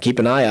 And keep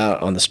an eye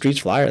out on the streets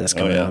flyer that's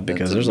coming out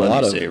because there's a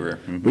lot of.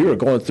 Mm-hmm. We were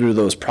going through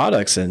those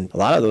products, and a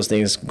lot of those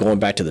things going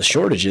back to the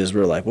shortages, we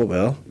were like,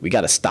 well, we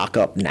got to stock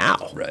up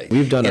now. Right.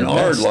 We've done and our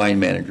best. best. Line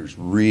managers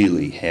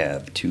really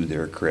have, to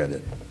their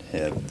credit,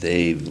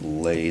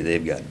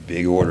 they've got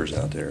big orders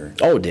out there.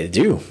 Oh, they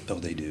do. Oh,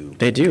 they do.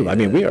 They do. I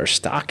mean, we are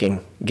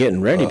stocking,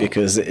 getting ready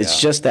because it's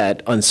just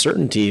that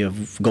uncertainty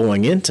of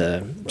going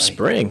into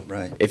spring.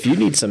 Right. If you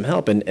need some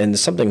help and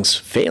something's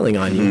failing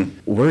on you,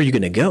 where are you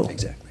going to go?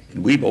 Exactly.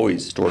 And we've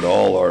always stored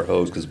all our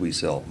hose because we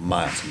sell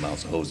miles and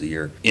miles of hose a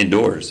year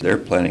indoors. They're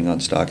planning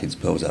on stocking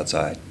some hose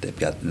outside. They've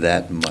got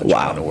that much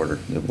on order.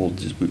 We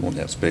won't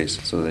have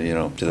space. So,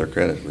 to their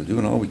credit, we're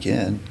doing all we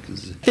can. I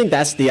think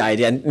that's the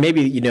idea. And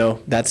maybe,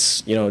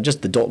 that's,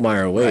 just the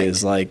Doltmeyer way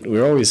is like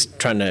we're always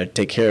trying to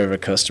take care of our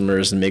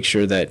customers and make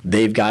sure that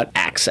they've got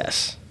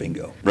access.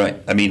 Bingo. Right.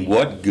 I mean,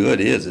 what good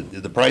is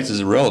it? The price is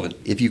irrelevant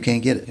if you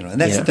can't get it.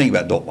 And that's the thing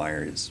about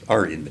Doltmeyer is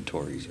our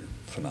inventories are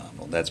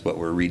phenomenal. That's what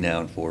we're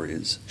renowned for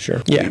is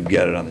we've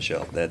got it on the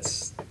shelf.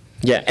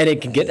 And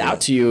it can get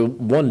out to you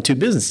 1 to 2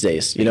 business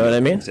days. You know what I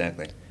mean?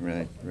 Exactly.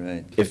 Right.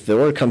 If the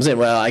order comes in,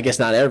 well, I guess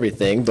not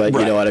everything, but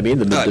you know what I mean?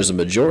 There's a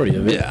majority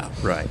of it. Yeah,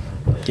 right.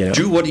 You know?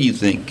 Drew, what do you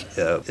think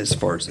as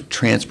far as the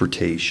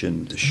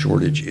transportation, the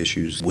shortage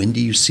issues? When do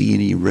you see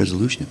any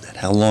resolution of that?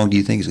 How long do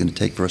you think it's going to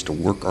take for us to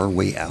work our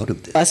way out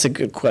of this? That's a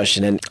good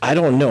question, and I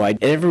don't know.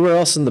 Everywhere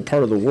else in the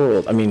part of the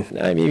world, I mean,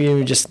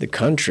 even just the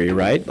country,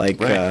 right? Like,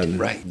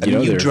 right.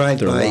 You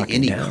drive by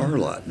any car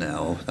lot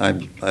now.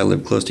 I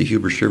live close to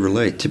Huber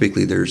Chevrolet.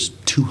 Typically, there's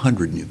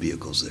 200 new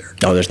vehicles there.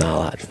 Oh, there's not a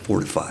lot.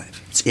 4 to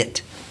 5. It's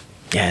it.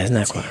 Yeah, isn't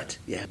that quite?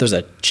 Yeah. There's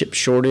a chip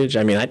shortage.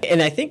 I mean, I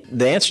think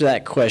the answer to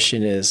that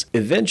question is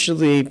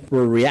eventually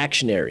we're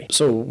reactionary.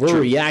 So we're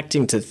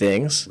reacting to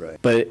things,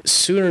 but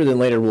sooner than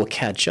later we'll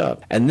catch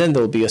up, and then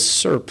there'll be a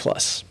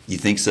surplus. You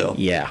think so?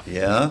 Yeah.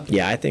 Yeah?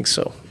 Yeah, I think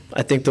so.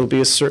 I think there'll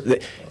be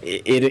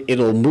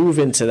it'll move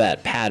into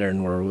that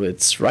pattern where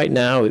it's right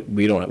now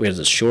there's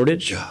a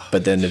shortage,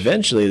 but then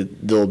eventually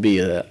there'll be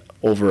a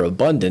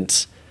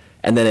overabundance,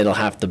 and then it'll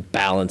have to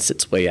balance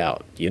its way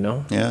out, you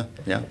know? Yeah.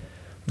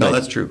 No,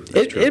 that's true.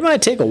 It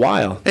might take a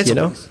while, you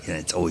know?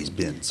 It's always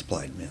been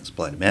supply,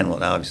 demand.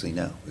 Well, obviously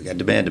now we got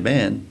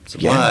demand,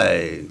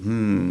 supply.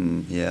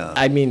 Yeah.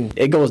 I mean,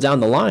 it goes down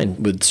the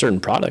line with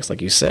certain products,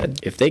 like you said.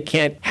 If they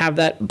can't have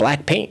that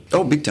black paint.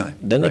 Oh, big time.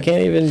 Then they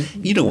can't even.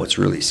 You know what's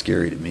really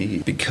scary to me?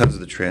 Because of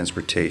the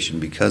transportation,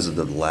 because of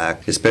the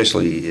lack,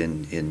 especially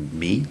in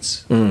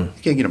meats, you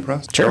can't get them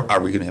processed. Sure.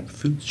 Are we going to have a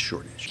food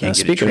shortage? You can't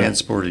get it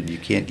transported. You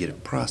can't get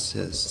it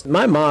processed.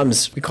 My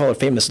mom's, we call her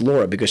Famous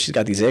Laura because she's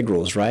got these egg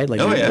rolls, right? Like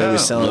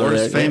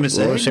Laura's famous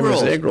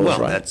egg rolls. Well,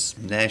 right? That's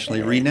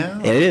nationally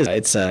renowned. It is.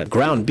 It's a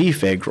ground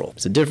beef egg roll.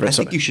 It's a difference.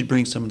 I think you should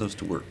bring some of those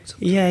to work.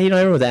 Yeah,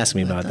 everyone's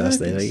asking me about those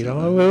things.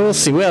 We'll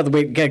see. We'll have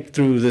to get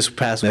through this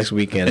past next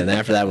weekend, and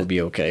after that, we'll be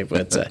okay.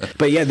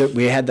 But yeah,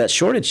 we had that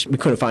shortage. We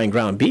couldn't find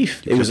ground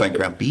beef. Couldn't find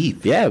ground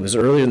beef? Yeah, it was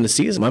earlier in the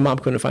season. My mom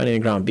couldn't find any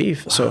ground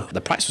beef, so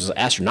the price was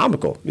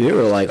astronomical. They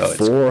were like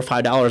 $4 or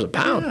 $5 a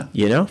pound.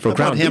 For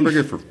ground beef.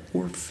 Hamburger for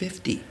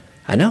 $4.50.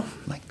 I know.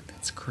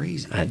 That's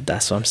crazy.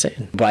 That's what I'm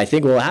saying. But I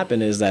think what will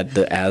happen is that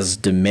as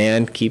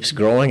demand keeps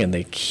growing and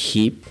they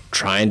keep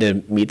trying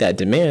to meet that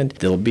demand,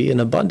 there'll be an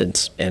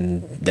abundance.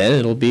 And then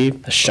it'll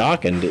be a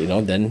shock. And,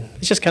 then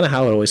it's just kind of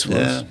how it always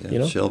flows.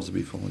 Yeah, shelves will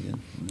be full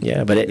again.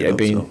 Yeah, but that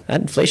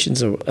inflation's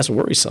that's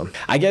worrisome.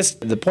 I guess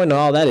the point of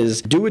all that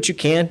is do what you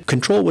can,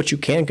 control what you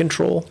can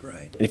control.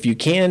 Right. And if you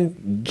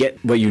can get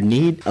what you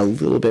need a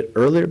little bit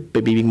earlier,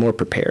 but be more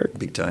prepared.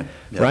 Big time.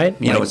 Yeah. Right?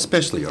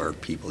 Especially our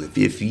people.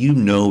 If you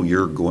know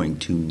you're going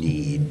to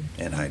need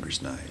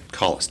anhydrous knife,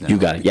 call us now. You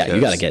got it. Yeah, you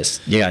got to get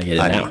it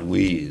now. I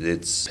mean,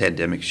 it's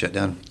pandemic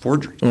shutdown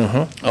forgery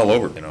all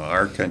over,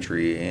 our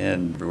country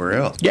and everywhere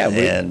else. Yeah,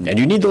 and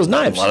you need those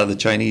knives. A lot of the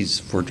Chinese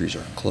forgeries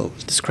are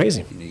closed. It's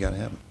crazy. You got to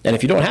have them. And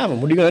if you don't have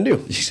them, what are you going to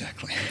do?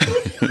 Exactly.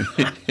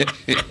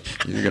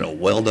 You're going to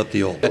weld up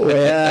the old.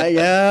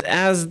 Yeah.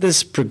 As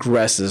this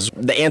progresses,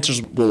 the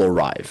answers will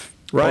arrive.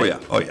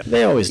 Right? Oh, yeah.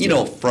 They always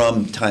do.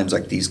 From times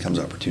like these comes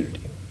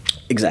opportunity.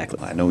 Exactly.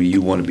 I know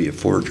you want to be a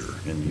forger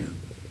in your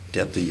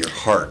depth of your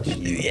heart.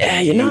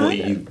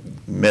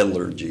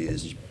 Metallurgy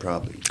is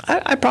probably.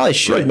 I probably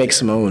should make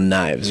some own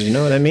knives. You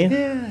know what I mean?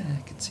 Yeah,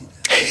 I can see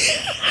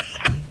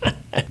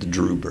that. The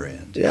Drew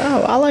brand. Yeah,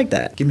 I like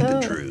that. Give me the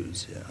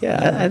Drews.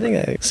 Yeah, I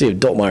think I see if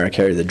Doltmeyer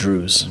carry the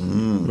Drews,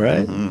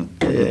 right?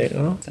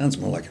 Yeah, Sounds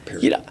more like a pair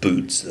of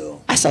boots,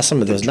 though. I saw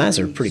some of those knives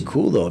are pretty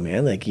cool, though,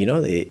 man. Like,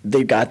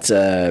 they've got,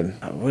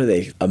 what are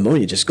they,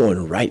 ammonia just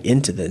going right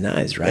into the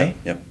knives, right?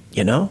 Yep.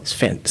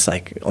 It's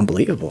like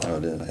unbelievable. Oh,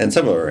 it is. And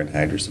some of our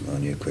anhydrous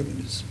ammonia equipment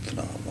is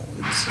phenomenal.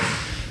 It's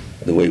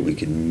the way we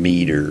can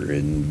meter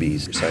and be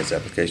precise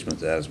application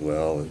with that as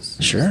well is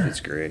it's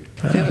great.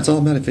 It's all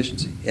about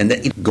efficiency. And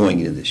going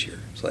into this year,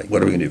 it's like,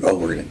 what are we going to do? Oh,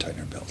 we're going to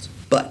tighten our belts.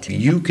 But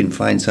you can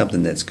find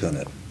something that's going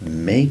to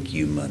make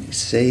you money,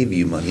 save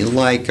you money,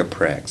 like a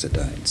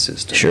Praxidine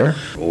system. Sure.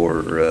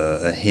 Or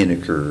a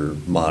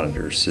Henniker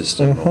monitor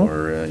system,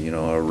 or,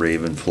 a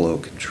Raven flow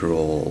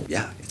control.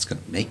 Yeah, it's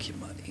going to make you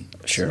money.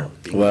 Sure.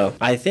 Well,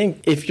 I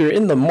think if you're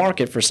in the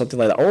market for something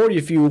like that, or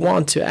if you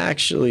want to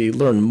actually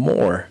learn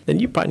more, then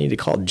you probably need to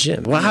call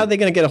Jim. Well, how are they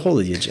going to get a hold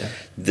of you, Jim?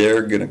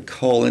 They're going to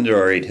call into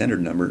our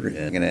 800 number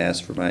and going to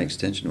ask for my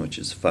extension, which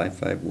is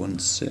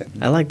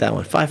 5516. I like that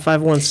one,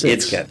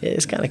 5516.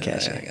 It's kind of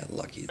catchy. I got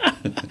lucky.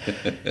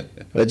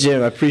 Well,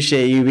 Jim, I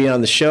appreciate you being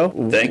on the show.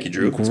 Thank you,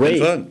 Drew. Great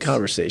it's been fun.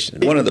 Conversation.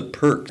 One of the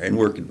perks in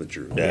working with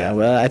Drew. Yeah,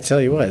 well, I tell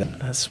you what,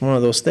 that's one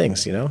of those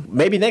things,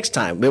 Maybe next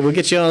time, but we'll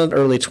get you on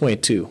early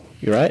 22.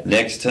 You right?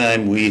 Next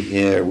time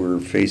we're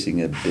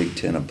facing a Big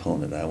Ten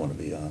opponent I want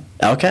to be on.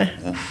 Okay.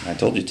 I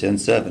told you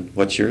 10-7.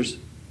 What's yours?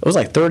 It was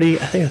like 30,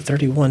 I think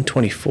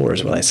 31-24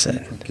 is what I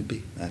said. It could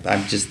be.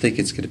 I just think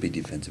it's going to be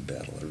defensive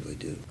battle. I really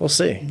do. We'll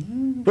see.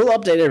 We'll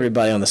update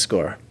everybody on the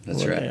score.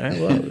 That's right.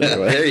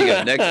 There you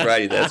go. Next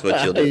Friday, that's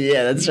what you'll do.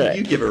 Yeah, that's right.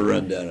 You give a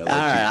rundown of what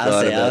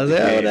I'll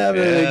say. What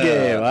happened in the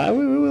game.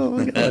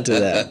 We'll get on to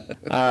that.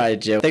 All right,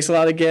 Jim. Thanks a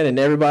lot again, and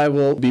everybody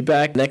will be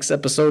back next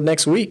episode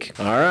next week.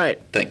 All right.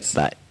 Thanks.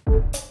 Bye.